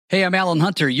Hey, I'm Alan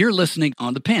Hunter. You're listening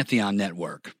on the Pantheon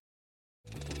Network.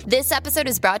 This episode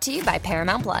is brought to you by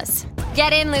Paramount Plus.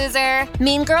 Get in, loser!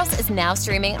 Mean Girls is now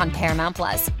streaming on Paramount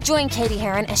Plus. Join Katie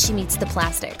Heron as she meets the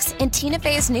plastics in Tina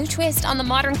Fey's new twist on the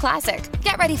modern classic.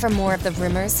 Get ready for more of the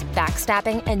rumors,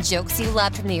 backstabbing, and jokes you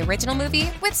loved from the original movie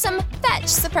with some fetch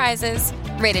surprises.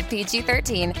 Rated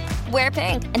PG-13. Wear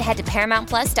pink and head to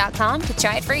ParamountPlus.com to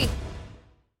try it free.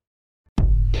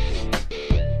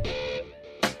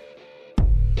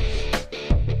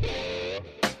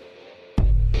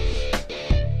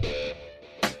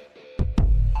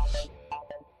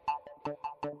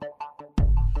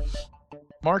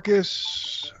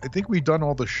 Marcus, I think we've done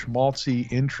all the schmaltzy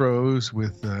intros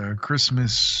with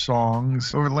Christmas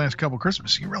songs over the last couple of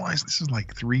Christmases. You realize this is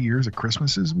like 3 years of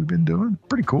Christmases we've been doing?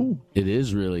 Pretty cool. It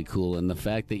is really cool, and the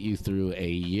fact that you threw a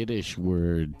Yiddish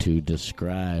word to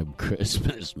describe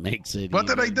Christmas makes it What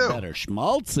did I do? better.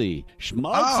 Schmaltzy.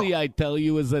 Schmaltzy, I tell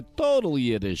you, is a total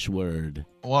Yiddish word.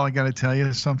 Well, I got to tell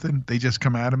you something. They just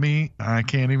come out of me. I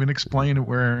can't even explain it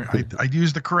where I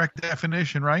use the correct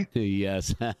definition, right?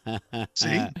 Yes.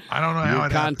 See? I don't know how Your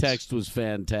it context happens. was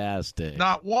fantastic.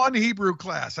 Not one Hebrew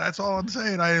class. That's all I'm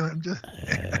saying. I'm just...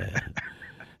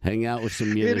 Hang out with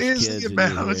some Yiddish It is kids. the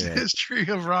balanced history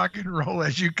of rock and roll,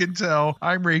 as you can tell.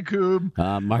 I'm Ray Koob.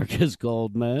 Marcus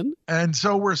Goldman. And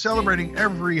so we're celebrating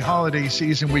every holiday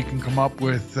season we can come up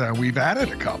with. We've added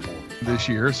a couple this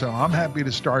year, so I'm happy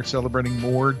to start celebrating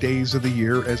more days of the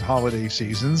year as holiday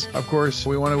seasons. Of course,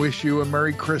 we want to wish you a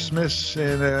Merry Christmas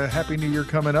and a Happy New Year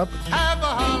coming up. Have a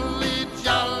holly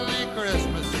jolly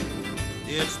Christmas.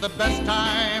 It's the best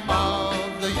time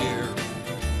of the year.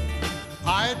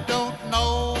 I don't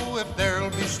know if there'll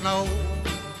be snow,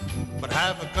 but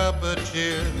have a cup of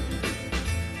cheer.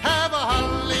 Have a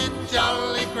holly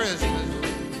jolly Christmas,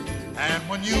 and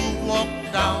when you walk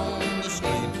down the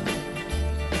street,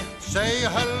 say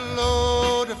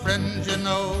hello to friends you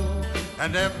know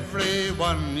and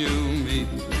everyone you meet.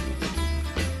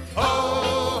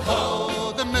 Ho,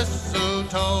 ho, the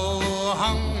mistletoe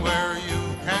hung where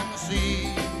you can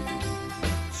see.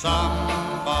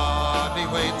 Somebody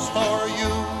waits for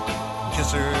you.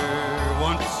 Kiss her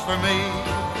once for me.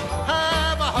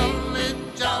 Have a holly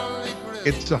jolly Christmas.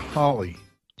 It's a holly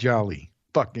jolly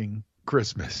fucking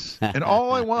Christmas. And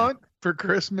all I want for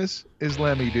Christmas is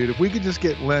Lemmy, dude. If we could just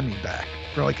get Lemmy back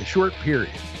for like a short period,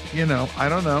 you know, I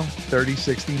don't know, 30,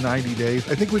 60, 90 days.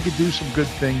 I think we could do some good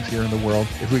things here in the world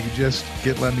if we could just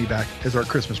get Lemmy back as our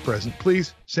Christmas present.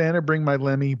 Please, Santa, bring my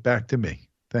Lemmy back to me.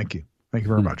 Thank you. Thank you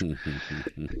very much.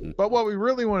 But what we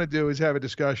really want to do is have a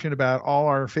discussion about all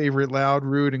our favorite loud,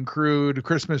 rude, and crude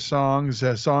Christmas songs,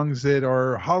 songs that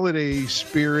are holiday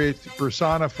spirit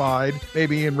personified,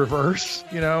 maybe in reverse.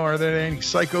 You know, are there any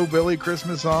psychobilly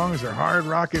Christmas songs or hard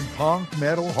rock and punk,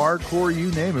 metal, hardcore,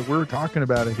 you name it? We're talking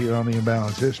about it here on the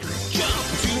Imbalanced History. Jump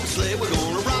to the sleigh, we're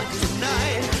gonna rock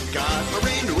tonight. Got my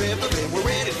reindeer whip, and we're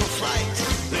ready for flight.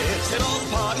 Let's hit all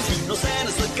the parties, you know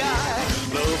Santa's the guy.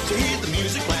 Love to hear the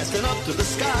music blasting up to the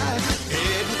sky.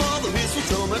 Heading for the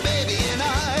mistletoe, my baby and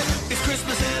I. It's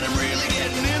Christmas and I'm really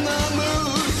getting in the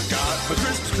mood. Got my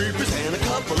Christmas creepers and a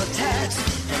couple of tats.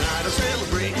 Tonight I'm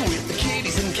celebrating with the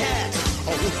kitties and cats.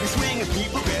 Oh, if you're swinging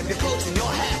people, grab your coats and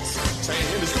your hats.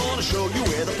 Santa's gonna show you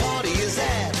where the party is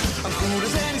at. I'm cool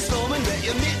as any snowman, bet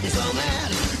your mittens on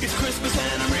that. It's Christmas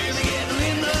and I'm really getting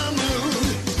in the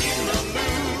mood. In the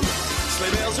mood.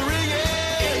 Sleigh bells are ringing.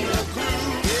 In the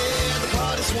groove. Yeah, the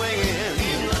party's swinging.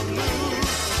 In the mood.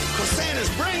 'Cause Santa's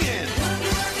bringing.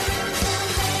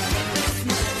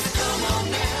 Come on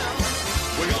now.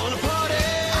 We're gonna party.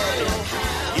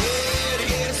 Yeah, to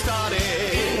get it started.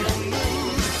 In the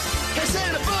mood. Hey,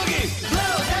 Santa Boogie,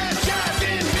 blow that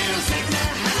jive music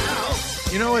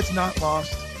now. You know, it's not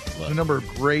lost. A number of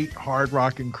great hard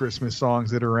rocking Christmas songs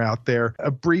that are out there.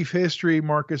 A brief history,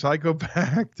 Marcus. I go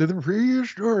back to the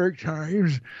prehistoric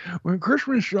times when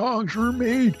Christmas songs were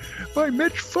made by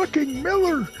Mitch fucking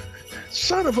Miller.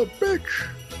 Son of a bitch.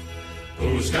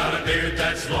 Who's got a beard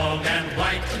that's long and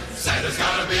white? Santa's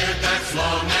got a beard that's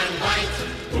long and white.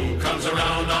 Who comes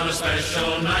around on a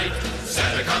special night?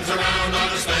 Santa comes around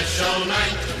on a special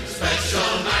night.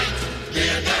 Special night,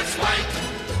 beard that's white.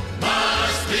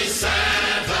 Must be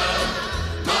Santa,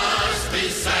 must be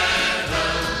Santa,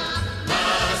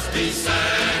 must be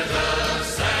Santa,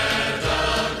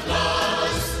 Santa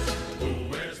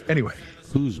Claus. Anyway.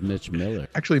 Who's Mitch Miller?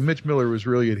 Actually, Mitch Miller was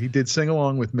really good. He did Sing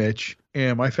Along with Mitch,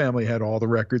 and my family had all the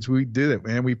records. We did it,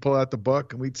 man. We'd pull out the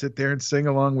book, and we'd sit there and sing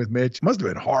along with Mitch. Must have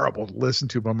been horrible to listen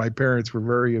to, but my parents were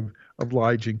very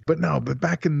obliging. But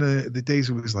back in the days,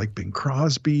 it was like Bing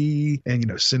Crosby and,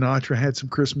 Sinatra had some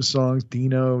Christmas songs,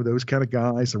 Dino, those kind of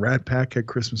guys. The Rat Pack had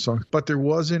Christmas songs. But there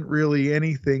wasn't really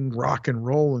anything rock and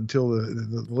roll until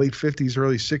the late 50s,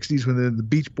 early 60s when the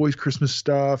Beach Boys Christmas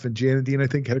stuff and Jan and Dean, I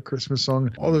think, had a Christmas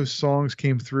song. All those songs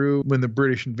came through when the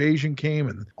British invasion came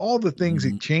and all the things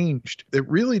that changed. It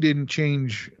really didn't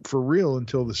change for real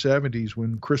until the 70s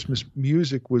when Christmas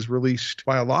music was released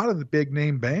by a lot of the big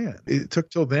name bands. It took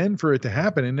till then for it to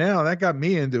happen. And now that got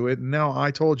me into it. And now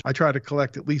I told you, I try to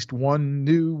collect at least one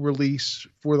new release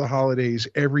for the holidays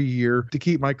every year to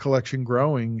keep my collection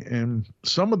growing. And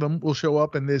some of them will show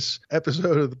up in this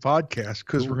episode of the podcast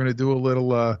because we're going to do a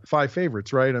little 5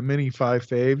 favorites, right? A mini 5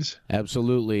 faves.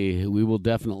 Absolutely. We will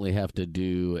definitely have to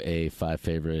do a 5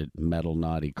 favorite Metal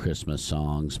Naughty Christmas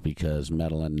songs because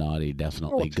metal and naughty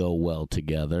definitely go well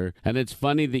together. And it's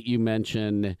funny that you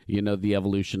mention, the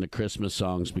evolution of Christmas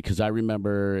songs because I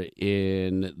remember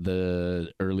in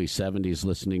the early 70s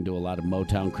listening to a lot of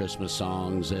Motown Christmas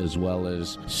songs as well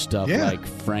as stuff like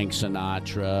Frank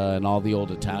Sinatra and all the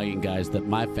old Italian guys that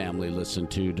my family listened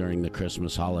to during the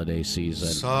Christmas holiday season.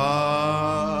 Silent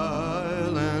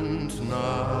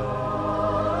night,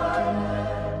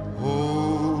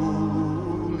 holy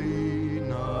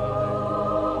night,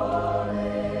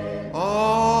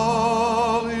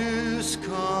 all is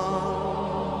calm,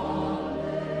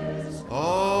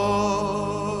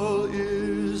 all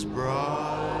is bright,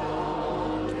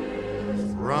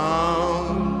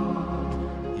 round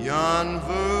yon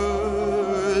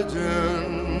virgin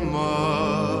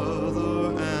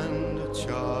mother and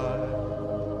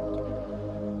child,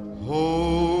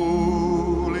 holy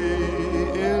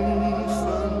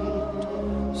infant,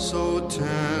 so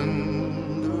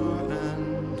tender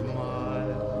and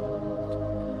mild,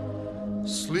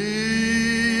 sleep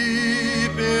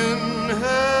in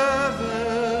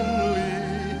heavenly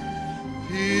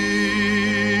peace,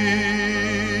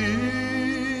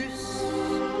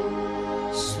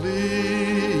 sleep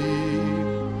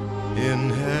in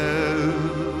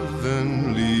heavenly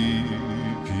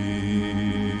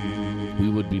peace. We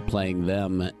would be playing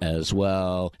them as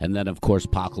well. And then, of course,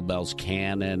 Pachelbel's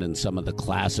Canon and some of the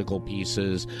classical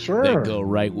pieces that go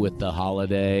right with the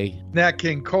holiday. Nat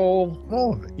King Cole,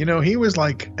 all of it. He was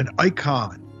like an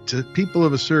icon to people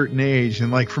of a certain age,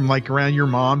 and from around your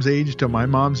mom's age to my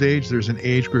mom's age, there's an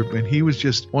age group, and he was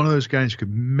just one of those guys who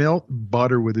could melt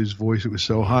butter with his voice. It was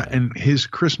so hot. And his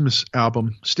Christmas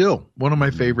album, still one of my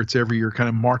favorites every year, kind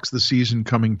of marks the season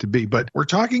coming to be. But we're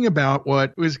talking about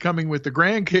what was coming with the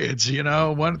grandkids,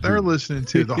 what they're listening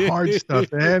to, the hard stuff,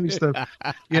 the heavy stuff,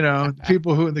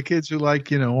 the kids who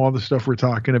like, all the stuff we're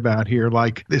talking about here,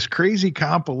 like this crazy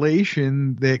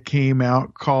compilation that came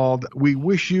out called We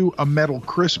Wish You a Metal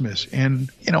Christmas.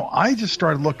 And, I just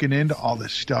started looking into all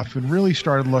this stuff and really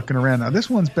started looking around. Now, this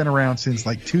one's been around since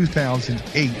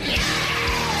 2008.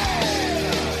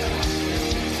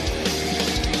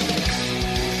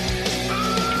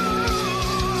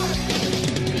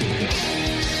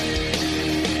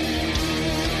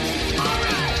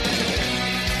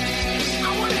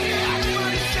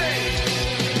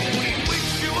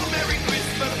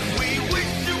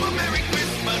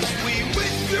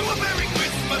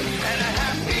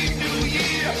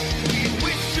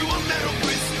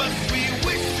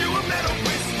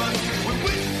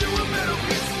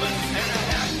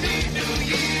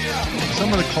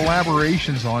 Some of the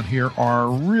collaborations on here are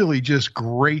really just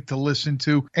great to listen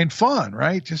to and fun,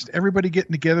 right? Just everybody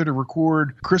getting together to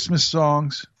record Christmas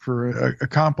songs for a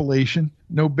compilation.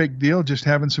 No big deal, just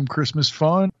having some Christmas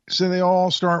fun. So they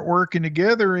all start working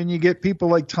together, and you get people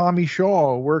like Tommy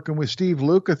Shaw working with Steve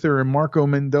Lukather and Marco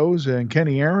Mendoza and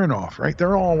Kenny Aronoff, right?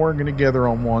 They're all working together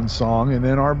on one song. And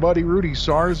then our buddy Rudy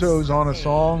Sarzo's on a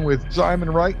song with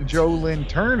Simon Wright and Joe Lynn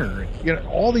Turner.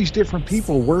 All these different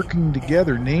people working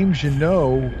together, names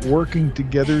working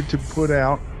together to put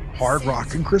out hard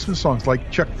rock and Christmas songs,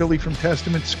 like Chuck Billy from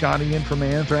Testament, Scotty Ian from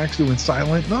Anthrax doing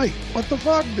Silent Night. What the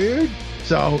fuck, dude?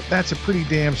 So that's a pretty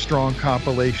damn strong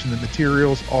compilation. The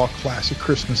material's all classic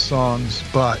Christmas songs,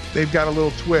 but they've got a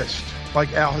little twist,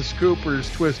 like Alice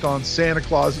Cooper's twist on Santa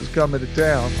Claus is Coming to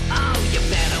Town. Oh, you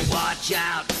better watch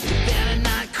out. You better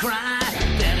not cry.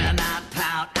 Better not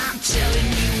pout. I'm telling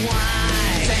you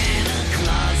why. Santa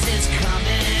Claus is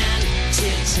coming to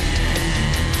town.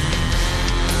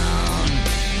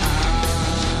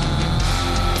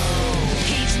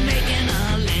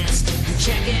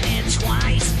 Checking it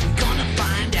twice, gonna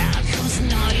find out who's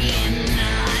naughty and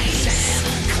nice.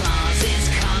 Santa Claus is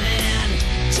coming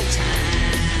to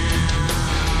town.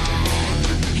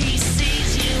 He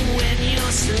sees you when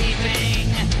you're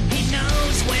sleeping. He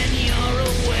knows when you're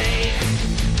awake.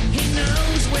 He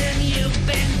knows when you're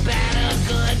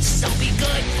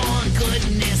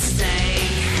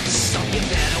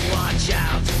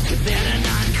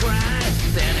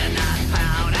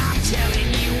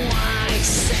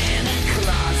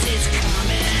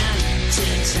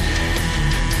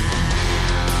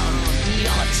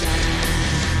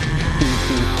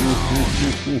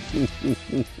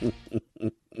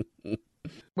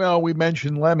Well, we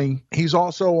mentioned Lemmy. He's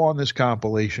also on this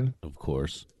compilation. Of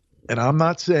course. And I'm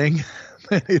not saying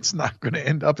that it's not going to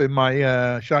end up in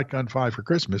my Shotgun 5 for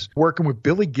Christmas. Working with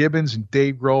Billy Gibbons and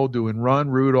Dave Grohl doing Run,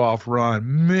 Rudolph,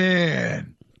 Run.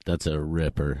 Man. That's a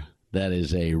ripper. That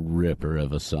is a ripper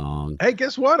of a song. Hey,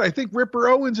 guess what? I think Ripper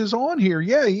Owens is on here.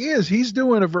 Yeah, he is. He's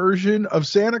doing a version of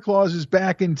Santa Claus is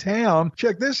Back in Town.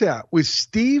 Check this out. With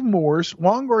Steve Morse,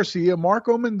 Juan Garcia,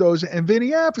 Marco Mendoza, and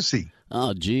Vinny Appice.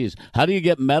 Oh, geez. How do you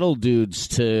get metal dudes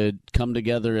to come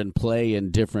together and play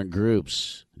in different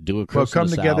groups? Do a Christmas Come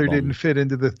Together album. didn't fit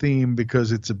into the theme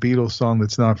because it's a Beatles song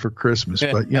that's not for Christmas.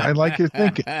 But yeah, I like your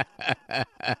thinking.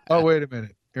 Oh, wait a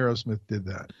minute. Aerosmith did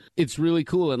that. It's really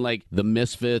cool. And like the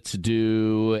Misfits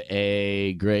do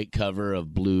a great cover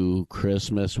of Blue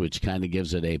Christmas, which kind of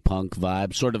gives it a punk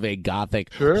vibe, sort of a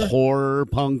gothic horror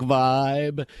punk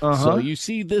vibe. So you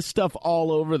see this stuff all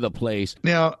over the place.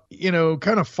 Now,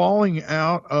 kind of falling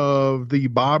out of the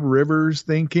Bob Rivers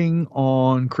thinking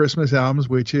on Christmas albums,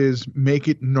 which is make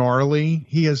it gnarly.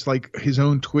 He has like his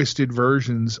own twisted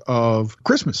versions of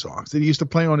Christmas songs that he used to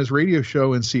play on his radio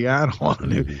show in Seattle.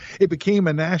 And it became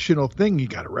a national thing. He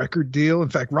got a record deal. In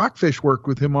fact, Rockfish worked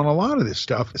with him on a lot of this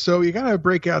stuff. So you got to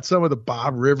break out some of the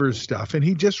Bob Rivers stuff. And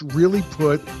he just really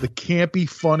put the campy,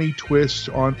 funny twists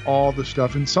on all the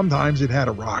stuff. And sometimes it had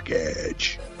a rock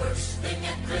edge. The first thing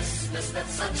at Christmas that's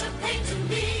such a pain to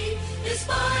me is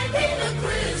finding a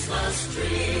Christmas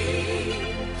tree.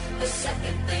 The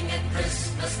second thing at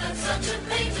Christmas that's such a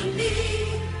pain to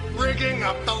me, Rigging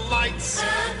up the lights.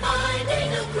 and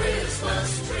finding a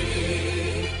Christmas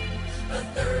tree. The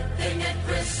third thing at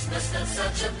Christmas that's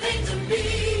such a pain to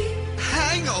me,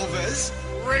 Hangovers.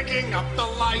 Rigging up the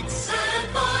lights. and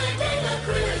finding a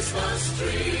Christmas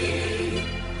tree.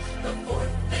 The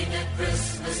fourth thing at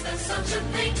Christmas that's such a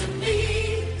pain to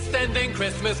me, Sending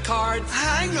Christmas cards.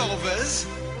 Hangovers.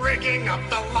 Rigging up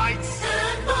the lights.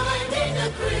 and finding a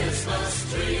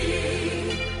Christmas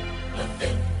tree. The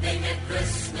fifth thing at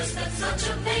Christmas that's such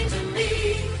a pain to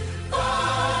me,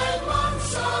 5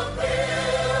 months of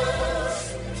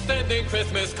bills, Sending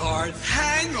Christmas cards.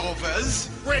 Hangovers.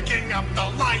 Rigging up the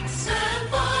lights. and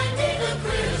finding a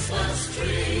Christmas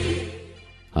tree.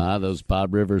 Those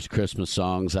Bob Rivers Christmas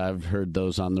songs, I've heard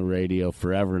those on the radio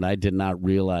forever, and I did not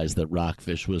realize that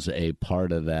Rockfish was a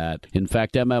part of that. In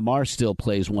fact, MMR still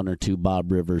plays one or two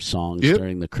Bob Rivers songs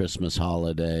during the Christmas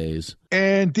holidays.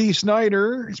 And Dee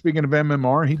Snider, speaking of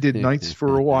MMR, he did nights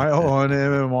for a while on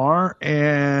MMR,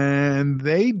 and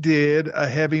they did a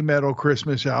heavy metal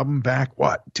Christmas album back,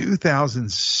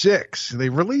 2006. They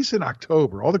release in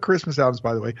October. All the Christmas albums,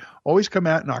 by the way, always come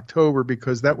out in October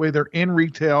because that way they're in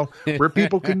retail where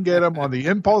people can get them on the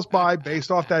impulse buy based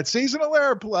off that seasonal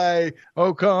airplay.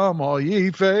 Oh, come all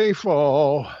ye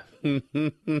faithful.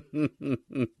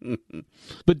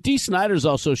 But Dee Snider's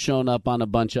also shown up on a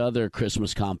bunch of other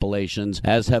Christmas compilations,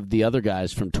 as have the other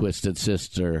guys from Twisted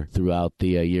Sister throughout the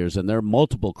years. And there are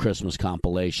multiple Christmas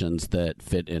compilations that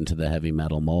fit into the heavy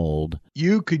metal mold.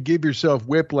 You could give yourself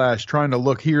whiplash trying to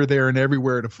look here, there, and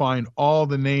everywhere to find all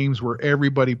the names where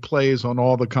everybody plays on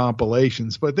all the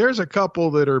compilations. But there's a couple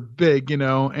that are big,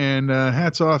 and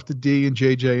hats off to D and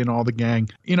JJ and all the gang.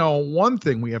 One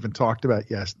thing we haven't talked about,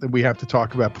 that we have to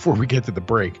talk about before we get to the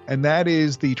break, and that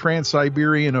is the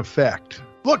Trans-Siberian Effect.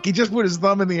 Look, he just put his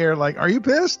thumb in the air like, are you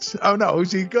pissed? Oh, no,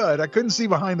 is he good? I couldn't see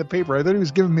behind the paper. I thought he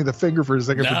was giving me the finger for a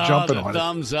second for jumping on it.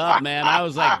 Thumbs up, man. I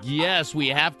was like, yes, we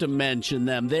have to mention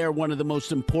them. They're one of the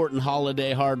most important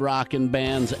holiday hard rocking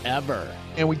bands ever.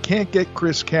 And we can't get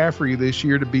Chris Caffrey this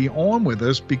year to be on with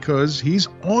us because he's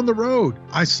on the road.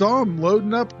 I saw him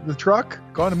loading up the truck,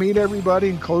 going to meet everybody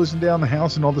and closing down the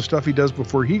house and all the stuff he does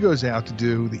before he goes out to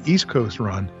do the East Coast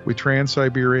run with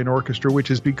Trans-Siberian Orchestra, which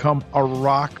has become a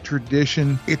rock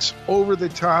tradition. It's over the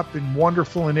top and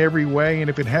wonderful in every way. And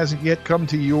if it hasn't yet come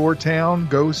to your town,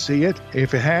 go see it.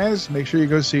 If it has, make sure you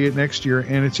go see it next year.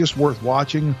 And it's just worth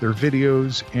watching their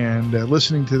videos and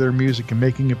listening to their music and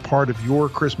making it part of your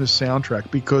Christmas soundtrack,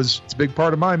 because it's a big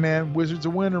part of mine, man. Wizards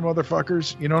of Winter,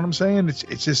 motherfuckers. You know what I'm saying?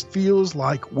 It just feels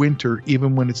like winter,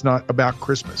 even when it's not about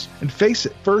Christmas. And face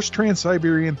it, first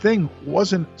Trans-Siberian thing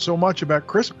wasn't so much about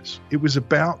Christmas. It was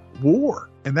about war.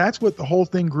 And that's what the whole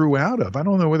thing grew out of. I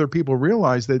don't know whether people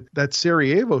realize that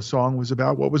Sarajevo song was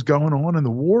about what was going on in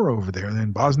the war over there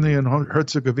in Bosnia and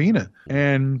Herzegovina.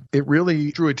 And it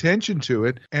really drew attention to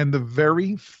it. And the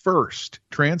very first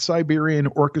Trans-Siberian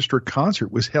Orchestra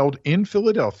concert was held in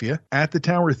Philadelphia at the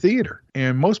Tower Theater.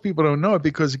 And most people don't know it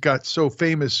because it got so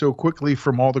famous so quickly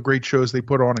from all the great shows they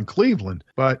put on in Cleveland.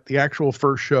 But the actual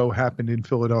first show happened in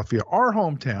Philadelphia, our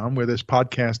hometown, where this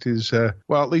podcast is,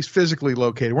 well, at least physically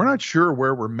located. We're not sure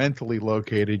where we're mentally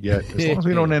located yet. As long as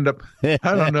we don't end up, I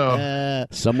don't know.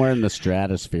 Somewhere in the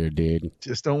stratosphere, dude.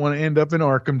 Just don't want to end up in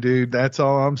Arkham, dude. That's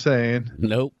all I'm saying.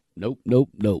 Nope.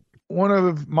 One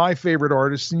of my favorite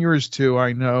artists, and yours too,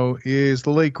 I know, is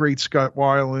the late, great Scott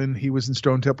Weiland. He was in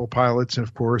Stone Temple Pilots,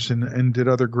 of course, and did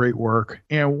other great work.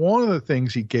 And one of the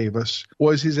things he gave us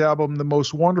was his album, The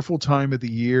Most Wonderful Time of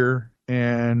the Year.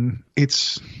 And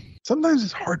sometimes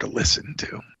it's hard to listen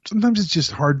to. Sometimes it's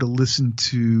just hard to listen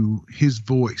to his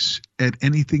voice at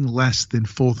anything less than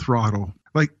Full Throttle.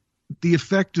 Like, the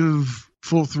effect of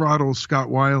Full Throttle Scott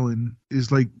Weiland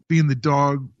is like being the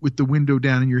dog with the window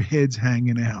down and your head's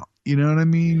hanging out. You know what I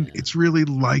mean? Yeah. It's really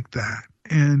like that.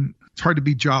 And it's hard to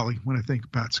be jolly when I think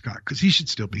about Scott, because he should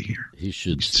still be here. He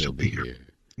should still be here.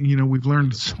 You know, we've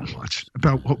learned so much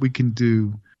about what we can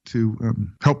do to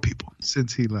help people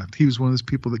since he left. He was one of those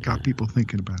people that got people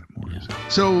thinking about it more. Yeah.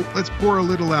 So let's pour a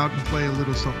little out and play a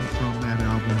little something from that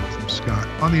album from Scott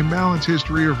on the Imbalanced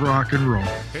History of Rock and Roll.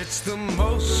 It's the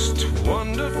most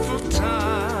wonderful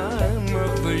time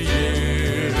of the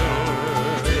year,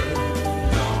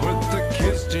 with the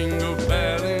kids jingle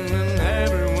belling and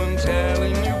everyone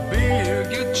telling you be a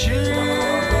good cheer.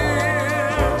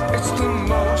 It's the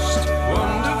most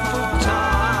wonderful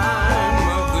time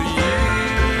of the year.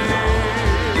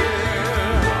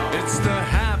 It's the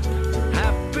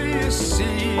happiest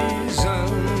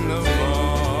season of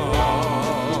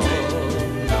all,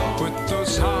 with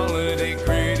those holiday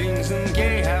greetings and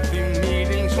gay happy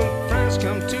meetings when friends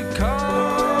come to call.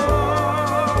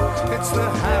 It's the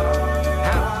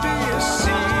happiest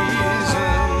season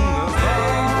of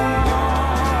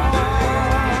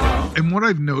all. And what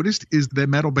I've noticed is that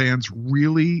metal bands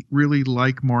really, really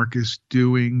like Marcus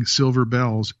doing Silver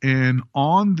Bells. And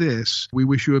on this, We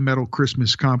Wish You a Metal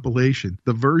Christmas compilation,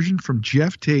 the version from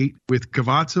Jeff Tate with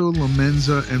Cavazzo,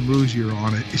 Lomenza, and Luzier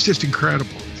on it, it's just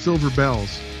incredible. Silver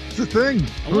Bells. It's a thing.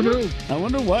 Who knew? I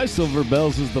wonder why Silver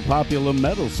Bells is the popular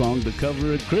metal song to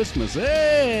cover at Christmas.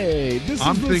 Hey,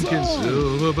 I'm thinking song.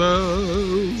 Silver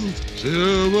Bells,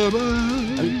 Silver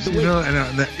Bells. I mean, you know,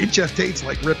 and Jeff Tate's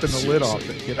like ripping the lid off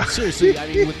it. You know? Seriously, I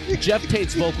mean, with Jeff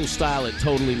Tate's vocal style, it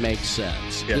totally makes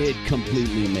sense. Yes. It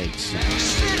completely makes sense.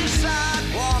 City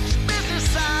sidewalks, busy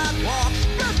sidewalks,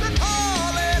 Christmas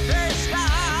holiday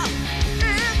sky.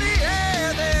 In the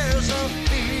air, there's a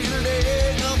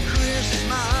feeling of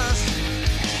Christmas.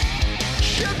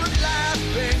 Children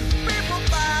laughing, people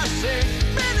passing,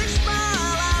 many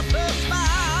smile after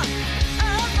smile.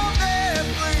 And on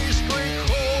every street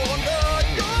corner,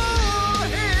 you'll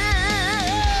hear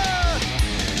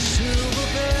silver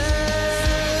bells,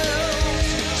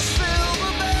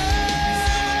 silver bells.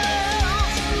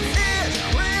 It's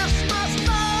Christmas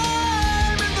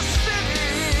time in the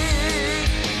city.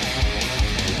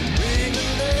 Ring a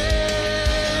leg,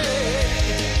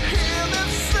 hear them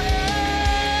sing.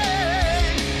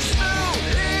 Soon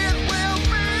it will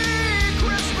be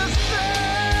Christmas Day.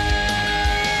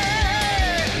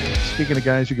 Speaking of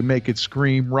guys who can make it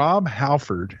scream, Rob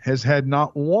Halford has had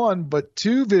not one but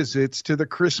two visits to the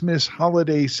Christmas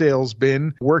holiday sales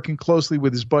bin, working closely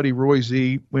with his buddy Roy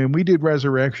Z. When we did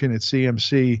Resurrection at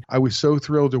CMC, I was so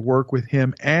thrilled to work with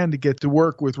him and to get to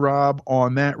work with Rob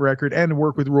on that record and to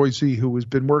work with Roy Z, who has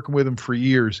been working with him for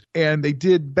years. And they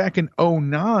did back in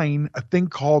 2009 a thing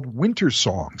called Winter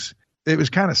Songs. It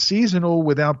was kind of seasonal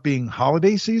without being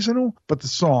holiday seasonal, but the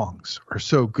songs are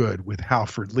so good with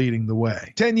Halford leading the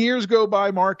way. 10 years go by,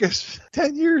 Marcus.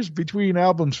 10 years between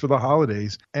albums for the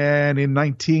holidays. And in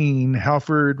 19,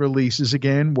 Halford releases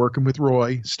again,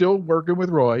 still working with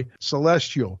Roy,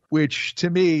 Celestial, which to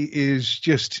me is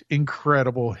just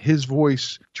incredible. His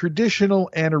voice, traditional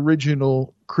and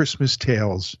original Christmas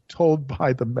tales told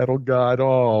by the metal god.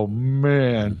 Oh,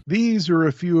 man. These are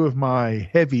a few of my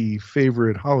heavy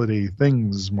favorite holiday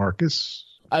things, Marcus.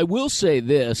 I will say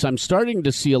this, I'm starting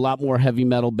to see a lot more heavy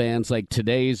metal bands like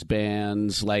today's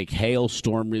bands, like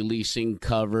Hailstorm releasing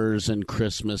covers and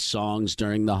Christmas songs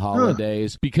during the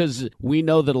holidays, because we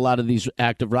know that a lot of these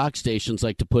active rock stations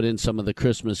like to put in some of the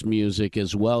Christmas music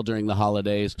as well during the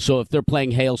holidays. So if they're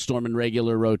playing Hailstorm in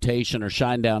regular rotation or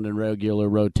Shinedown in regular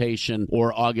rotation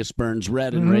or August Burns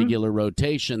Red in regular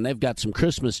rotation, they've got some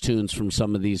Christmas tunes from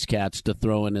some of these cats to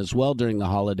throw in as well during the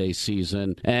holiday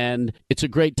season. And it's a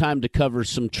great time to cover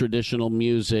some traditional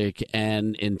music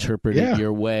and interpret it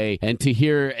your way. And to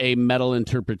hear a metal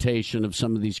interpretation of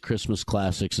some of these Christmas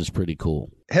classics is pretty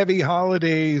cool. heavy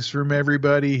holidays from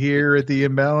everybody here at the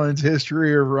Imbalanced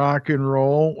History of Rock and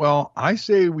Roll. Well, I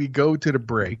say we go to the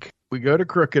break. We go to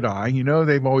Crooked Eye. You know,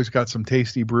 they've always got some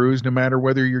tasty brews, no matter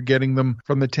whether you're getting them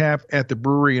from the tap at the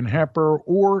brewery in Hatboro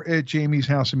or at Jamie's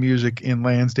House of Music in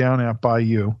Lansdowne out by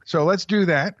you. So let's do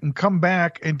that and come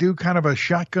back and do kind of a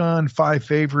shotgun 5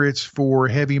 favorites for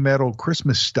heavy metal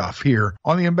Christmas stuff here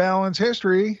on the Imbalanced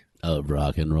History of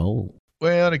Rock and Roll.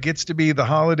 Well, it gets to be the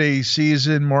holiday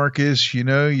season, Marcus. You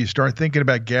know, you start thinking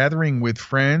about gathering with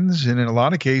friends, and in a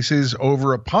lot of cases,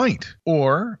 over a pint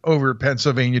or over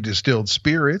Pennsylvania distilled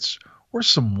spirits or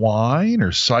some wine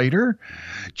or cider.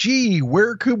 Gee,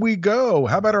 where could we go?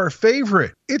 How about our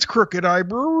favorite? It's Crooked Eye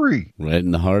Brewery. Right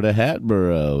in the heart of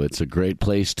Hatboro. It's a great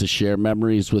place to share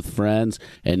memories with friends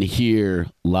and hear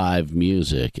live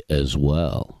music as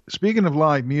well. Speaking of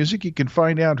live music, you can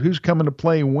find out who's coming to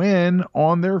play when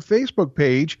on their Facebook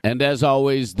page. And as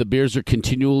always, the beers are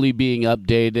continually being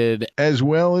updated. As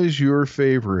well as your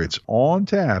favorites on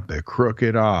tap at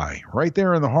Crooked Eye. Right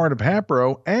there in the heart of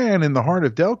Hatboro and in the heart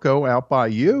of Delco out by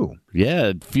you. Yeah,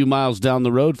 a few miles down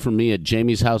the road from me at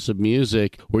Jamie's House of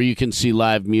Music, where you can see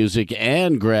live music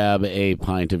and grab a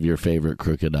pint of your favorite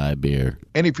Crooked Eye beer.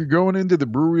 And if you're going into the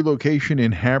brewery location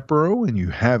in Hatboro and you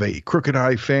have a Crooked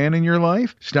Eye fan in your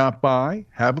life, stop by,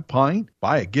 have a pint,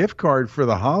 buy a gift card for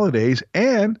the holidays,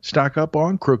 and stock up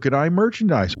on Crooked Eye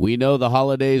merchandise. We know the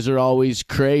holidays are always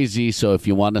crazy, so if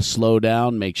you want to slow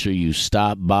down, make sure you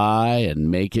stop by and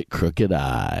make it Crooked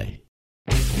Eye.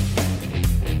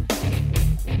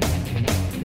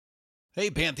 Hey,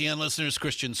 Pantheon listeners,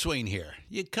 Christian Swain here.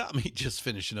 You caught me just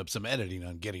finishing up some editing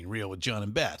on Getting Real with John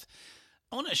and Beth.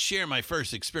 I want to share my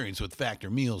first experience with Factor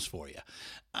Meals for you.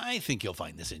 I think you'll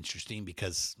find this interesting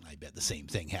because I bet the same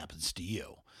thing happens to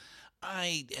you.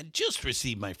 I had just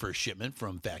received my first shipment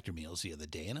from Factor Meals the other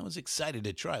day, and I was excited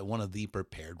to try one of the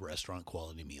prepared restaurant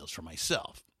quality meals for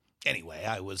myself. Anyway,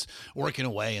 I was working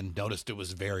away and noticed it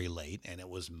was very late, and it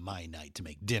was my night to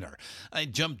make dinner. I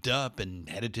jumped up and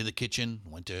headed to the kitchen,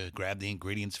 went to grab the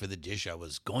ingredients for the dish I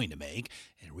was going to make,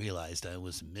 and realized I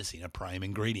was missing a prime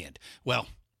ingredient. Well,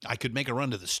 I could make a run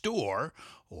to the store,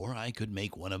 or I could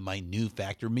make one of my new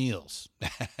Factor meals.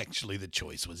 Actually, the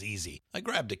choice was easy. I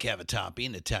grabbed a cavatappi,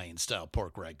 an Italian-style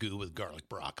pork ragu with garlic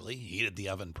broccoli, heated the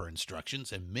oven per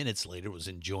instructions, and minutes later was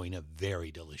enjoying a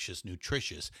very delicious,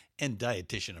 nutritious, and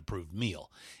dietitian-approved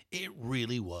meal. It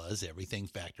really was everything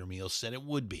Factor Meals said it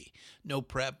would be. No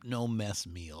prep, no mess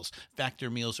meals. Factor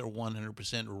Meals are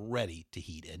 100% ready to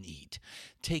heat and eat.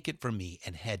 Take it from me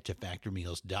and head to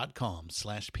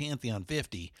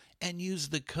factormeals.com/Pantheon50 and use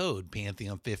the code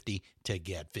Pantheon50 to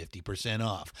get 50%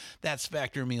 off. That's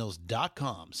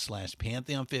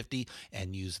factormeals.com/Pantheon50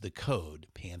 and use the code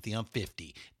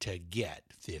Pantheon50 to get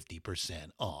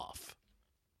 50% off.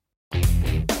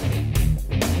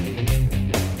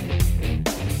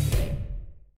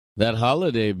 That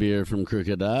holiday beer from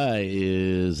Crooked Eye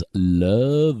is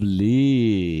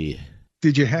lovely.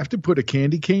 Did you have to put a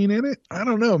candy cane in it? I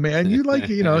don't know, man. You like,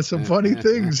 some funny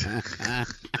things.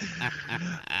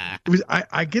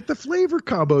 I get the flavor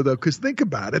combo though, because think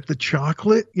about it: the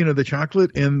chocolate, the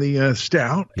chocolate and the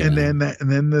stout, Yeah. and then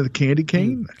the candy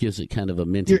cane. Gives it kind of a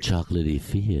minty chocolatey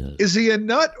feel. Is he a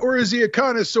nut or is he a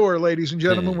connoisseur, ladies and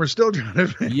gentlemen? We're still trying to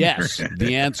figure. Yes,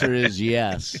 the answer is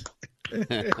yes.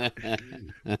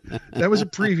 That was a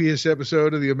previous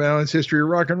episode of the Imbalanced History of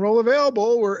Rock and Roll,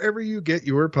 available wherever you get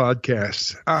your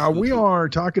podcasts. We are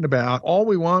talking about all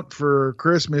we want for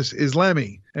Christmas is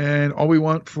Lemmy, and all we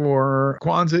want for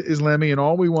Kwanzaa is Lemmy, and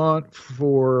all we want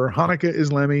for Hanukkah is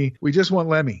Lemmy. We just want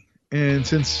Lemmy. And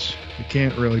since we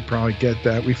can't really probably get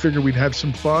that, we figured we'd have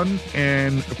some fun.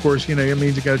 And of course, it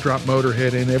means you got to drop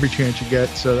Motorhead in every chance you get.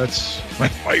 So that's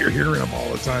why you're hearing them all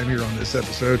the time here on this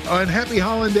episode. And happy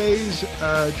holidays.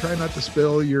 Try not to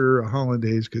spill your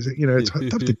hollandaise because, it's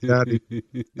tough to get out of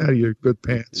your good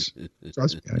pants.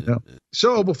 Trust me, I know.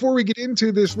 So before we get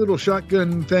into this little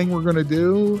shotgun thing we're going to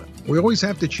do, we always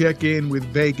have to check in with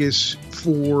Vegas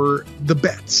for the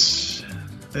bets.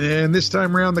 And this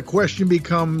time around, the question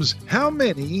becomes, how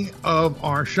many of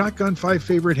our Shotgun 5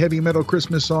 favorite heavy metal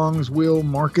Christmas songs will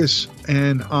Marcus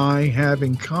and I have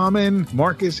in common?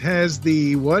 Marcus has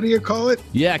the, what do you call it?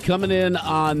 Yeah, coming in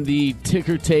on the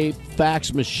ticker tape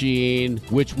fax machine,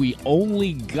 which we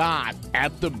only got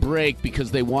at the break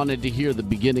because they wanted to hear the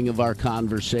beginning of our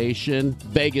conversation.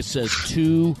 Vegas says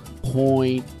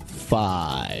 2.5.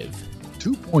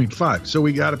 2.5. So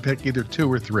we got to pick either 2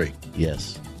 or 3.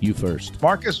 Yes. You first.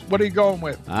 Marcus, what are you going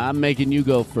with? I'm making you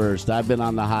go first. I've been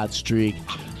on the hot streak.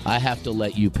 I have to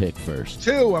let you pick first.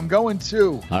 2. I'm going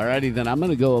 2. Alrighty, then I'm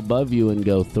going to go above you and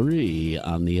go 3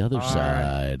 on the other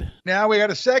side. Right. Now we got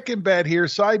a second bet here.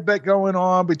 Side bet going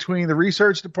on between the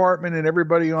research department and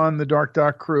everybody on the Dark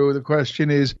Doc crew. The question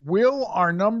is, will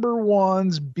our number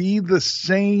ones be the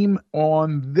same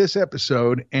on this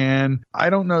episode? And I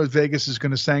don't know if Vegas is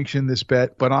going to sanction this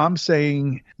bet, but I'm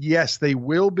saying yes, they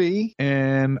will be.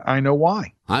 And I know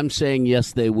why. I'm saying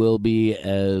yes, they will be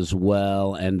as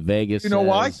well. And Vegas, you know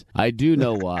why? I do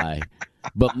know why.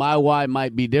 But my why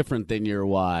might be different than your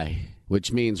why,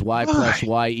 which means y plus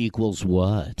y equals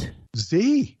what?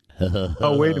 Z.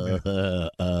 Oh, wait a minute.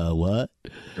 What?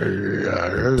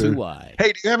 2y.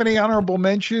 Hey, do you have any honorable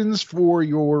mentions for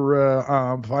your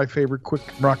 5 favorite quick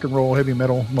rock and roll heavy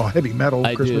metal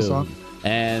Christmas song?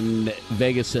 And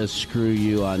Vegas says screw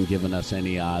you on giving us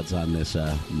any odds on this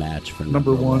match for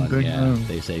number one thing. Yeah,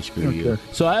 they say screw you.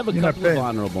 So I have a couple of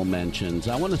honorable mentions.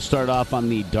 I want to start off on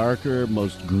the darker,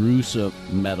 most gruesome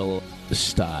metal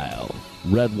style.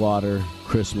 Redwater,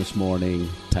 Christmas Morning,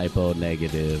 Typo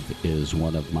Negative is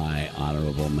one of my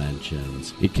honorable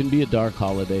mentions. It can be a dark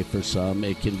holiday for some.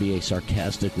 It can be a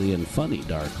sarcastically and funny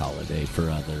dark holiday for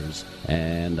others.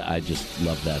 And I just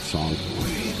love that song.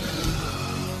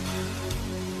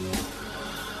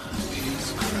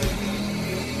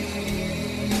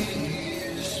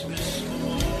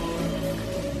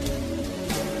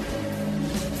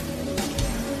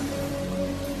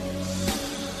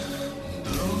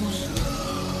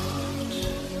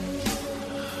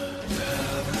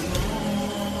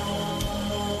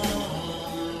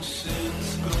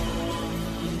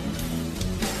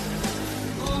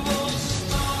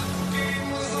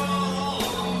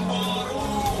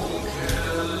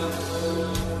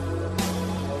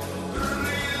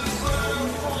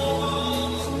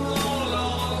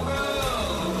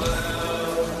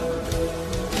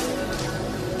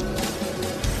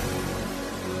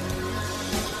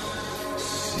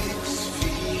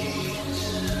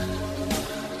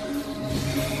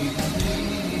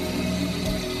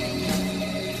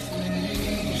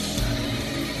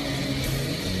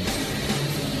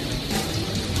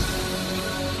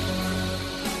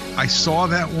 I saw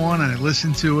that one and I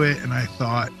listened to it and I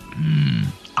thought,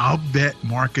 I'll bet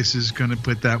Marcus is going to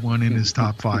put that one in his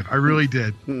top 5. I really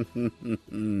did.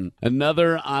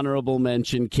 Another honorable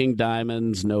mention, King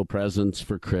Diamond's No Presents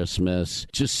for Christmas.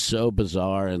 Just so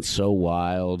bizarre and so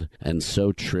wild and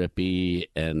so trippy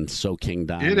and so King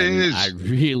Diamond. It is. I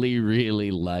really, really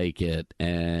like it.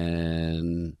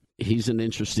 And he's an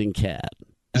interesting cat.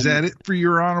 Is that it for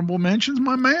your honorable mentions,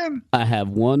 my man? I have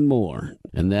one more,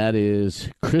 and that is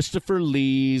Christopher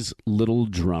Lee's Little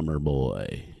Drummer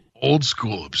Boy. Old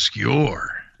school obscure.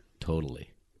 Totally.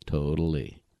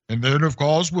 And then, of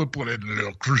course, we'll put in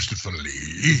little Christopher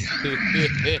Lee.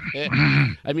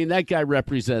 I mean, that guy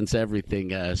represents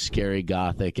everything, scary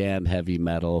gothic and heavy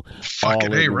metal.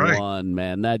 Fucking all in right. one,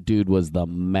 man. That dude was the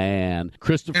man.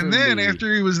 Christopher And then Lee.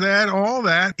 after he was all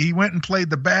that, he went and played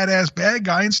the badass bad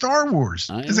guy in Star Wars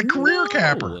as a career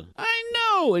capper. I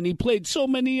know, and he played so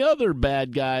many other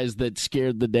bad guys that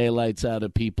scared the daylights out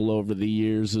of people over the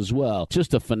years as well.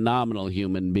 Just a phenomenal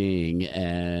human being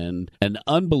and an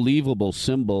unbelievable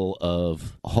symbol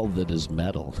of all that is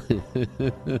metal.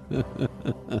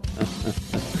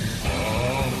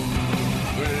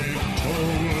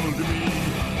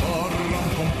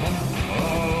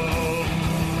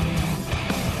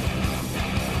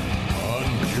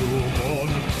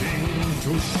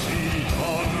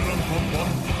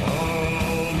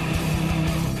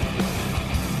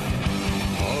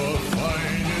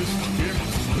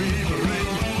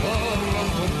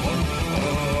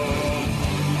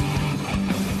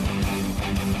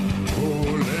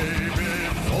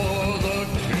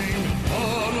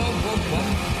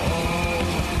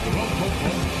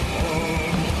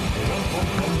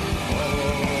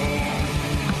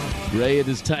 Ray, it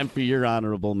is time for your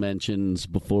honorable mentions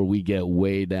before we get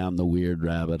way down the weird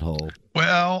rabbit hole.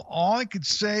 Well, all I could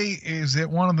say is that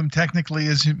one of them technically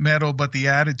isn't metal, but the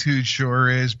attitude sure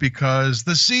is, because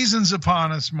the season's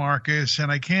upon us, Marcus,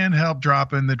 and I can't help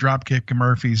dropping the Dropkick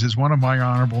Murphys as one of my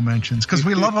honorable mentions because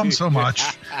we love them so much.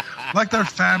 Like their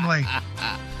family.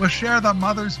 We'll share the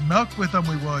mother's milk with them,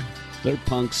 we would. They're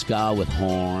punk ska with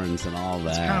horns and all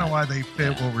that. That's kind of why they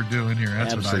fit what we're doing here.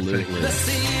 That's Absolutely. what I think. The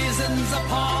season's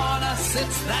upon us,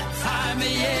 it's that time of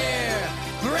year.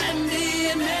 Brandy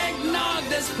and eggnog,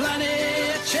 there's plenty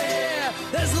of cheer.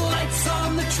 There's lights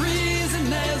on the trees and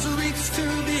there's wreaths to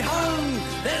be hung.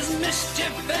 There's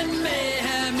mischief and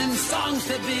mayhem and songs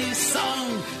to be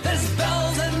sung. There's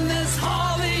bells and there's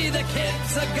holly, the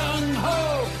kids are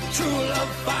gung-ho. True love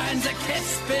finds a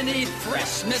kiss beneath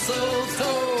fresh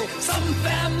mistletoe. Some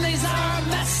families are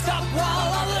messed up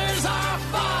while others are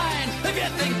fine. If you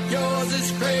think yours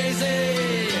is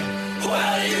crazy,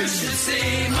 well, you should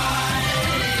see mine.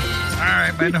 All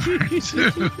right, my number 2.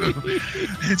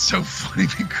 It's so funny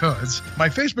because my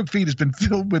Facebook feed has been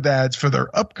filled with ads for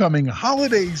their upcoming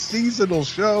holiday seasonal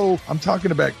show. I'm talking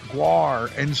about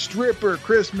Guar and Stripper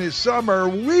Christmas Summer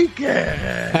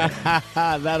Weekend.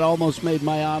 That almost made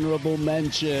my honorable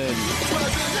mention.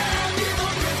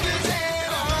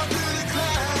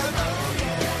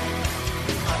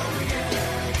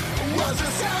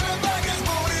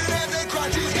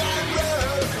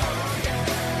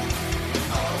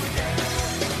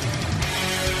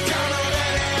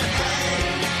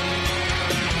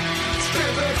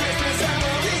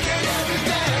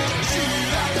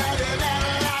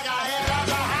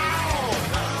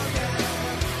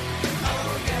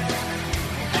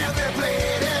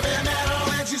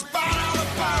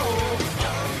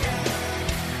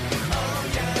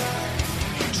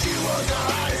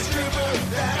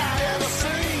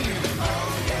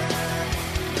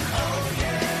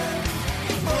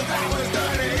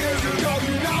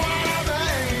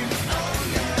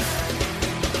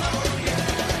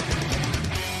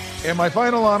 And my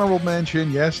final honorable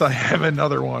mention, yes, I have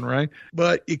another one, right?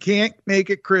 But you can't make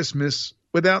it Christmas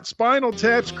without Spinal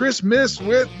Tap's Christmas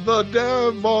with the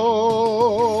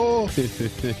Devil.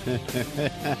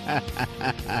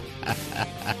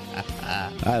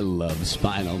 I love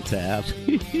Spinal Tap.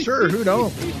 Sure, who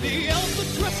don't? The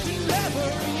elves are dressed in leather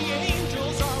and the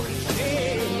angels are in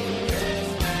shade.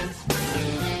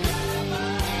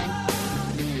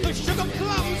 The sugar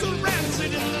plums are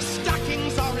rancid and the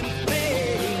stockings are in fade.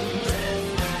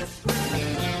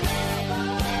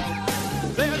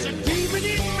 There's a demon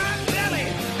in my belly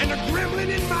and a gremlin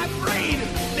in my brain.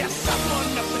 There's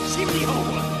someone up the chimney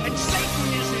hole and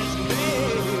Satan is his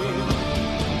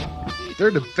name.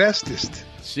 They're the bestest.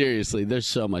 Seriously, they're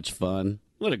so much fun.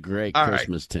 What a great All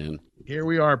Christmas tune. Here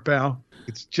we are, pal.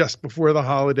 It's just before the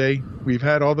holiday. We've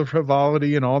had all the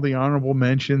frivolity and all the honorable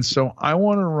mentions. So I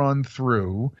want to run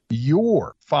through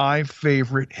your 5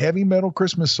 favorite heavy metal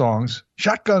Christmas songs,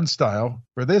 shotgun style,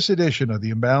 for this edition of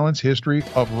the Imbalanced History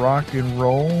of Rock and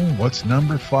Roll. What's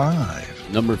number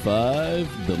 5? Number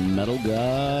 5, the metal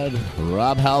god,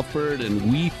 Rob Halford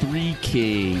and We Three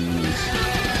Kings. We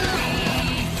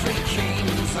three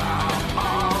kings are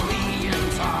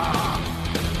Oriental,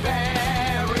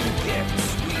 bearing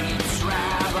gifts we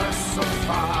traverse so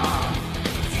far.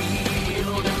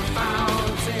 Field and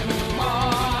fountain,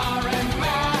 moor and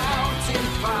mountain,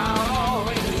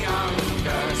 following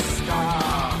yonder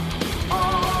star.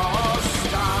 Oh,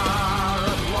 star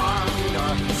of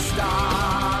wonder,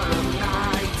 star of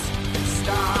night,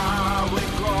 star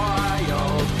with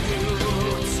royal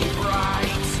beauty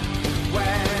bright.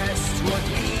 Westward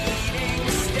leading,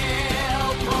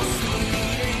 still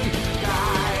proceeding,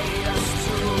 guide us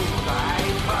to thy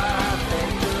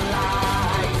perfect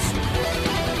light.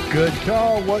 Good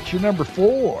call. What's your number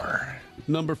 4?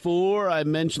 Number 4, I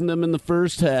mentioned them in the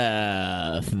first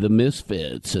half, the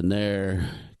Misfits and their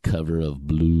cover of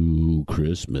Blue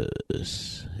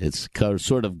Christmas. It's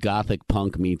sort of gothic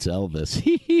punk meets Elvis.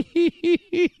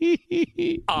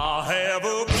 I'll have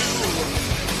a blue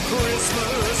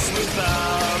Christmas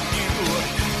without you.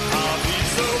 I'll be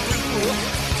so blue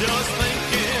just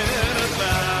thinking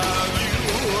about you.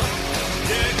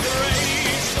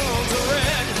 Decorations are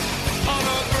red on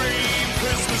a green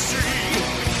Christmas tree.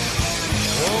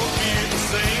 Won't be the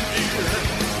same year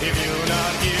if you're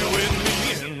not here with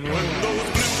me. And when those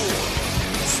blue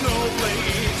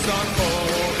snowflakes are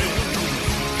falling,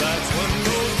 that's when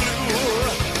those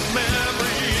blue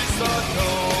memories start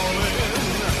calling.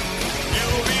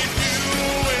 You'll be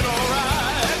doing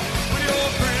alright with your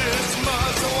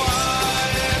Christmas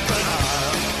white, but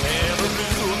I'll have a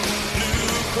blue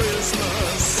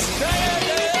Christmas.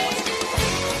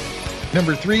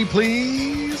 Number 3,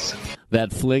 please.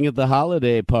 That fling at the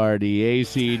holiday party,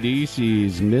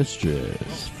 AC/DC's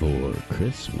Mistress for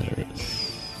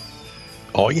Christmas.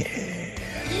 Oh, yeah.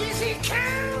 Easy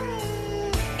come,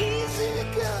 easy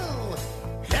go.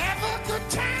 Have a good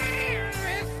time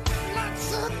with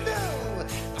lots of dough.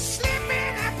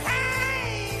 Slipping up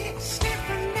high,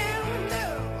 slipping down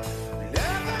low.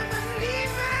 Loving and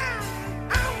leaving,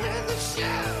 on with the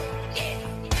show.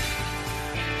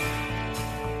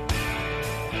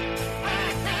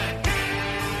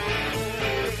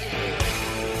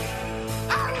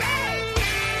 All right.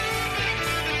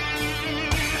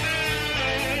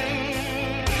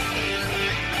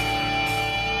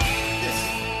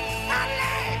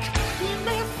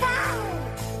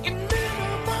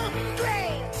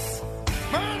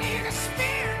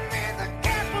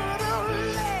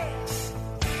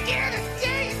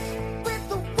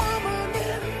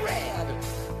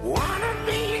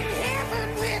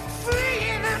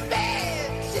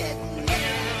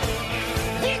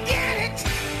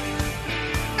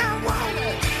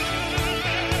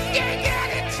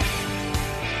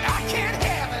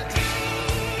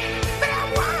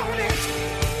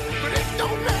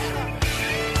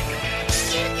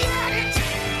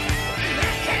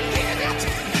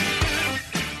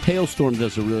 Hailstorm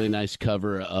does a really nice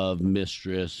cover of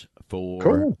Mistress for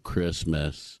Cool.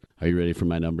 Christmas. Are you ready for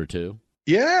my number 2?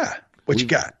 Yeah. What you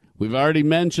got? We've already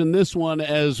mentioned this one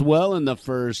as well in the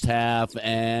first half,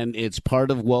 and it's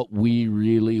part of what we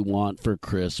really want for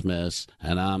Christmas.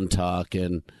 And I'm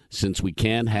talking, since we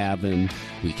can't have him,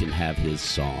 we can have his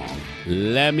song.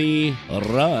 Let me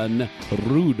run,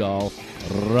 Rudolph,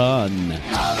 run.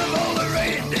 Out of all the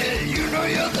reindeer, you know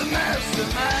you're the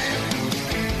mastermind.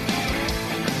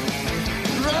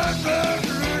 Run, run,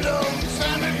 Rudolph,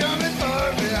 Santa coming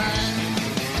far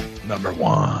behind. Number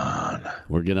 1.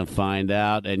 We're going to find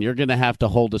out, and you're going to have to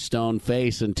hold a stone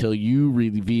face until you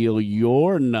reveal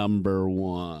your number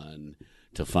 1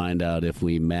 to find out if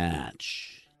we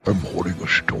match. I'm holding a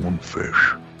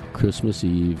stonefish. Christmas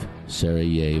Eve,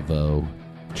 Sarajevo,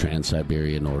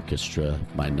 Trans-Siberian Orchestra,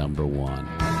 my number 1.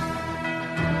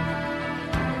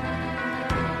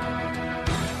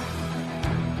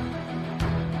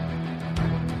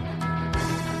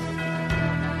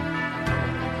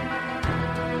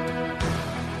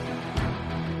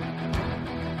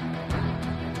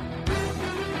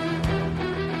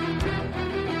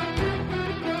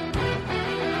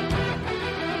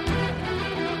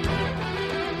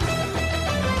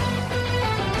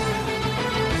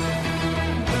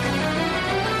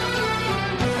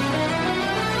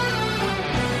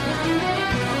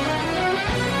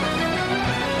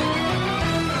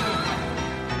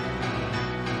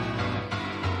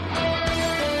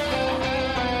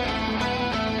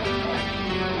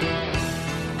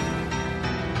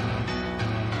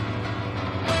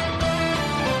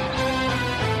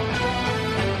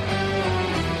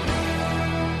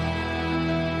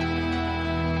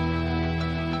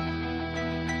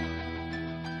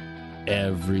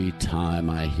 Every time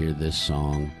I hear this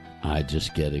song, I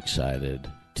just get excited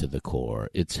to the core.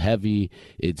 It's heavy,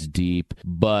 it's deep,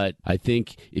 but I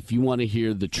think if you want to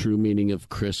hear the true meaning of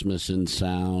Christmas in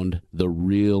sound, the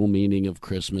real meaning of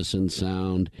Christmas in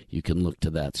sound, you can look to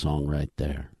that song right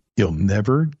there. You'll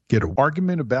never get an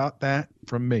argument about that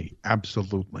from me.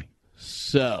 Absolutely.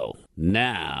 So,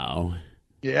 now...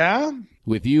 Yeah?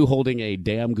 With you holding a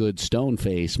damn good stone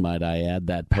face, might I add,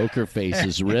 that poker face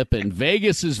is ripping.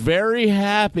 Vegas is very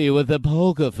happy with the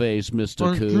poker face,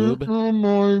 Mr. Coob.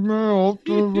 My mouth.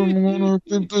 I'm going to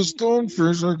get the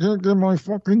stonefish. I can't get my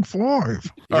fucking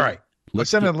 5. All right. I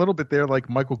sounded a little bit there like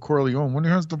Michael Corleone when he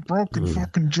has the broken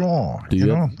fucking jaw. You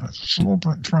know,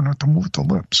 try not to move the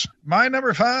lips. My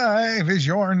number 5 is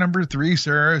your number 3,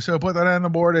 sir. So put that on the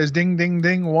board as ding, ding,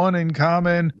 ding. 1 in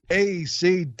common.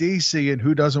 AC/DC. And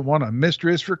who doesn't want a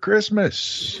mistress for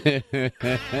Christmas? Yeah.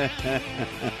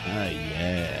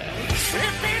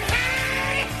 Slipping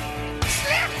high,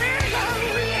 slipping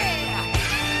low, yeah.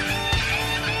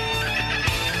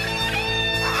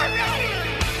 All right.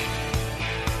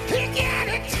 He got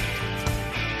it.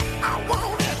 I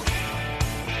want it.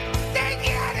 They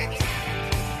got it.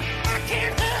 I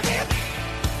can't have it.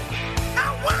 I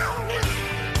want it.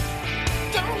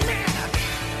 Don't matter.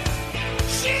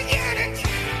 She got it.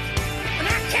 And I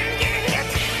can't get it.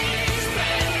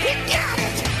 He got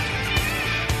it.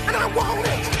 And I want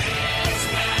it.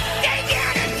 They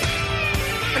got it.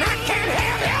 And I can't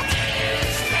have it.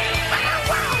 And I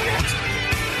want it.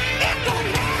 It don't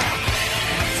matter.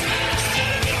 She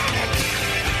got it.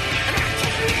 And I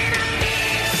can't get a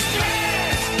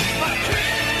mistress for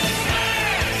Christmas.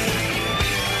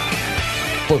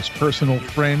 Close personal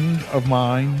friend of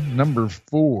mine, number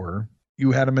 4.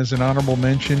 You had him as an honorable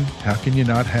mention. How can you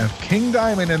not have King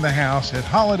Diamond in the house at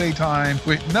holiday time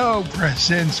with no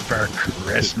presents for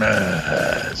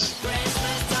Christmas?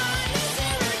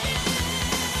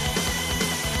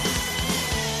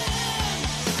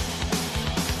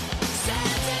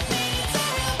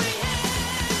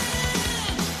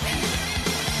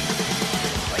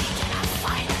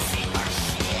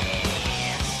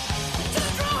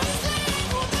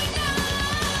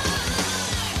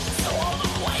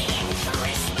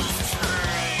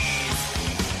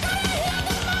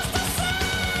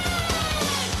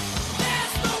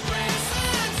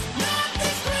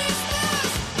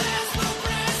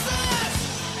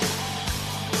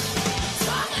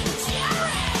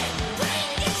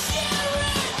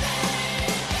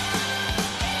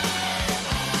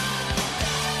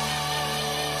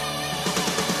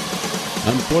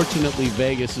 Unfortunately,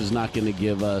 Vegas is not going to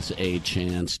give us a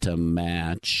chance to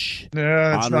match.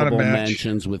 No, it's not a honorable match.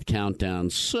 mentions with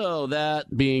countdowns. So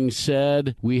that being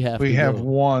said, we have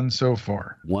 1 so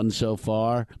far. 1 so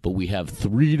far, but we have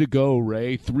 3 to go,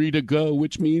 Ray. 3 to go,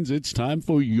 which means it's time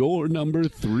for your number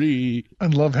 3. I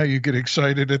love how you get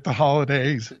excited at the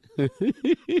holidays.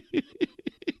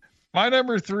 My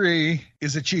number 3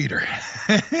 is a cheater.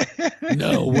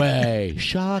 No way.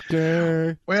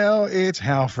 Shocker. Well, it's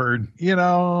Halford,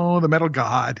 the metal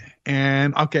god.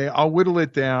 And okay, I'll whittle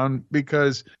it down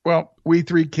because, well, We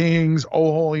Three Kings,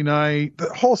 Oh Holy Night,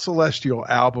 the whole Celestial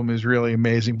album is really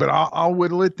amazing. But I'll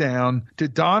whittle it down to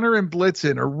Donner and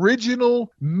Blitzen,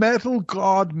 original metal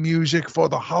god music for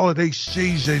the holiday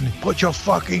season. Put your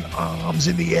fucking arms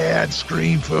in the air and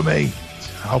scream for me. It's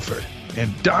Halford.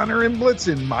 And Donner and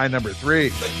Blitzen, my number 3.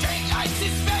 The daylight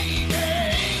is fading.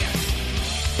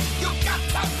 You got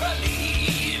to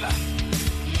believe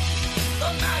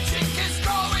the magic is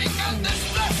growing on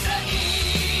this blessed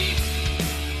eve.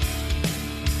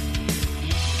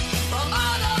 From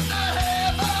out of the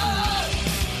heaven,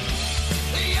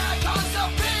 the icons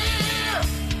appear.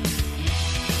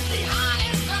 The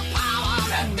highest of power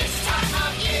at this time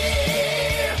of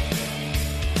year.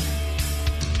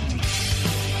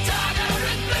 Donner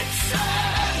and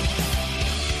Blitzen,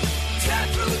 tear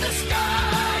through the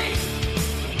sky,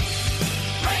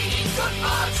 raining good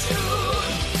fortune,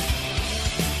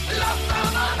 love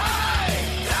from on high.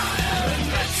 Donner and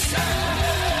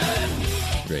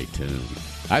Blitzen. Great tune.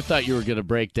 I thought you were going to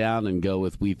break down and go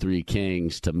with We Three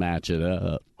Kings to match it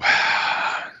up.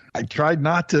 I tried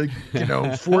not to,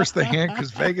 force the hand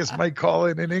because Vegas might call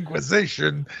it an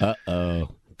inquisition. Uh-oh.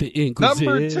 The Inquisition.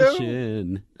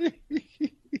 Number 2.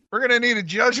 We're going to need a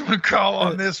judgment call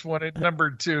on this one at number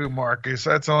 2, Marcus.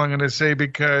 That's all I'm going to say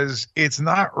because it's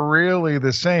not really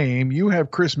the same. You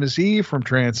have Christmas Eve from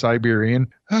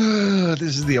Trans-Siberian. This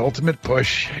is the ultimate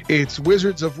push. It's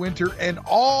Wizards of Winter and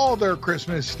all their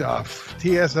Christmas stuff.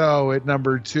 TSO at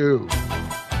number 2.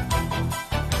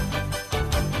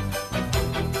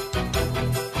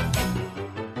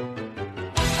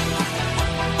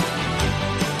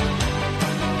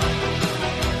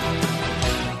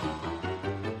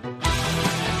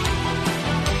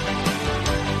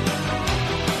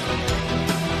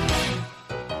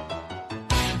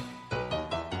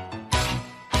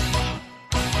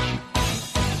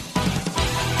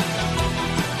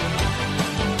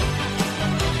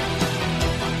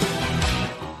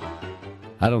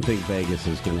 I don't think Vegas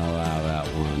is going to allow that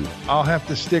one. I'll have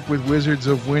to stick with Wizards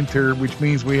of Winter, which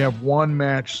means we have one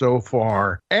match so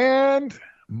far. And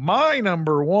my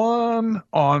number 1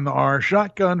 on our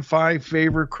Shotgun 5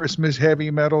 favorite Christmas heavy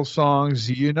metal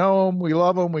songs. You know them, we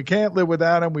love them, we can't live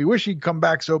without them. We wish he'd come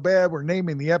back so bad. We're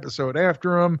naming the episode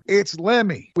after him. It's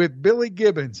Lemmy with Billy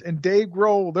Gibbons and Dave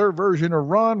Grohl, their version of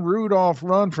Run, Rudolph,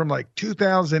 Run from like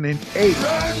 2008.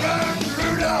 Run, run,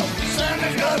 Rudolph,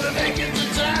 Santa's gonna make it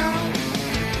to town.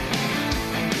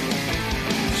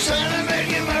 Santa make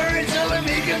him hurry, tell him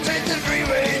he can take the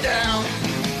freeway down.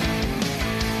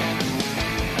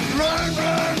 Run,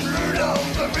 run,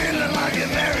 Rudolph, I'm feeling like a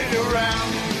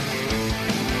merry-go-round.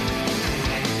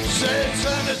 Said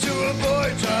Santa to a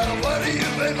boy child, what have you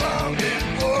been longing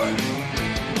for?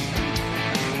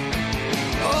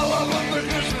 All I want for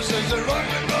Christmas is a rock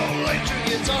and roll electric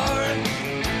guitar.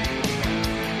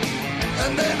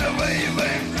 And then away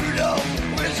went Rudolph,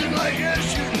 whizzing like a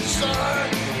shooting star.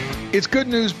 It's good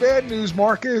news, bad news,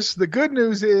 Marcus. The good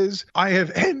news is I have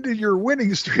ended your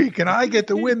winning streak, and I get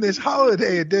to win this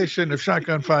holiday edition of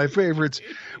Shotgun 5 Favorites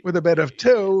with a bet of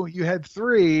 2. You had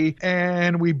 3,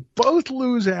 and we both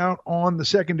lose out on the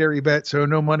secondary bet, so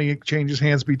no money changes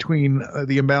hands between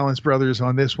the Imbalanced brothers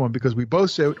on this one because we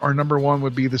both said our number 1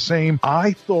 would be the same.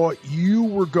 I thought you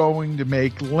were going to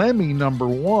make Lemmy number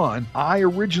 1. I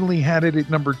originally had it at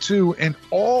number 2, and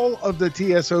all of the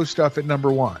TSO stuff at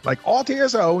number 1. Like all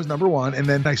TSO is number 1, and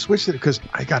then I switched it because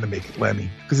I got to make it Lemmy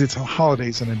because it's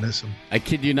holidays and I miss him. I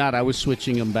kid you not, I was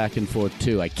switching them back and forth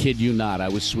too. I kid you not, I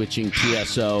was switching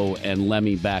TSO and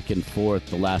Lemmy back and forth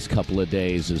the last couple of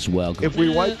days as well. If we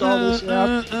wiped all this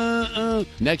out,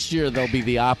 next year they'll be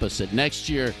the opposite. Next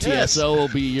year TSO will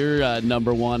be your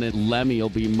number 1 and Lemmy will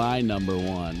be my number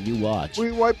 1. You watch.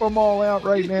 We wipe them all out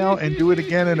right now and do it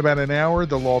again in about an hour.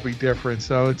 They'll all be different.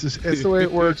 So it's the way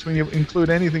it works when you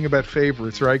include anything about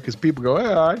favorites, right? Because people go,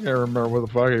 I can't remember what the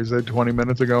fuck I said 20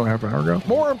 minutes ago, half an hour ago.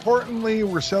 More importantly,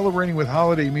 we're celebrating with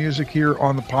holiday music here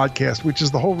on the podcast, which is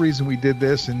the whole reason we did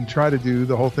this and try to do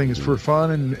the whole thing is for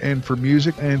fun and for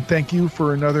music. And thank you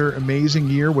for another amazing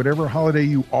year, whatever holiday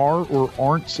you are or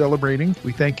aren't celebrating.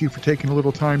 We thank you for taking a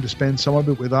little time to spend some of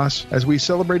it with us as we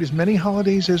celebrate as many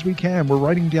holidays as we can. We're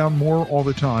writing down more all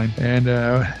the time.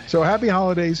 And so happy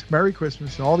holidays, Merry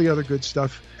Christmas, and all the other good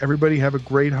stuff. Everybody have a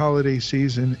great holiday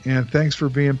season, and thanks for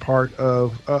being part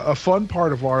of a fun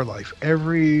part of our life.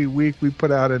 Every week we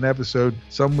put out an episode.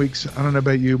 Some weeks, I don't know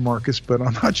about you, Marcus, but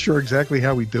I'm not sure exactly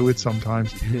how we do it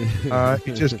sometimes.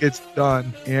 It just gets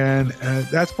done, and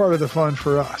that's part of the fun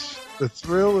for us. The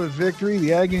thrill of victory,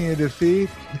 the agony of defeat.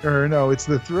 Or no, it's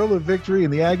the thrill of victory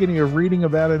and the agony of reading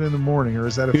about it in the morning. Or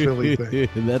is that a Philly thing?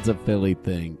 That's a Philly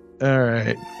thing. All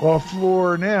right. Well,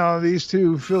 for now, these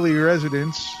two Philly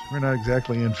residents, we're not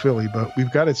exactly in Philly, but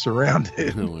we've got it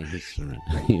surrounded.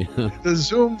 The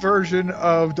Zoom version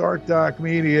of Dark Doc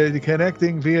Media,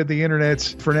 connecting via the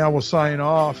internet. For now, we'll sign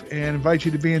off and invite you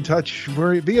to be in touch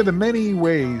via the many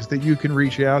ways that you can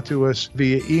reach out to us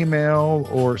via email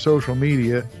or social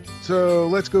media. So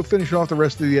let's go finish off the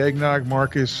rest of the eggnog,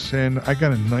 Marcus. And I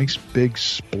got a nice big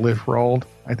spliff rolled.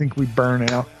 I think we burn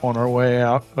out on our way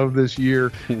out of this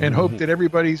year and hope that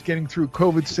everybody's getting through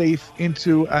COVID safe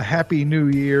into a happy new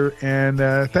year. And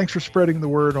thanks for spreading the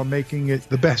word on making it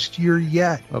the best year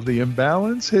yet of the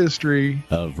Imbalance history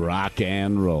of rock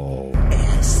and roll.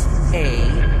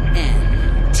 S-A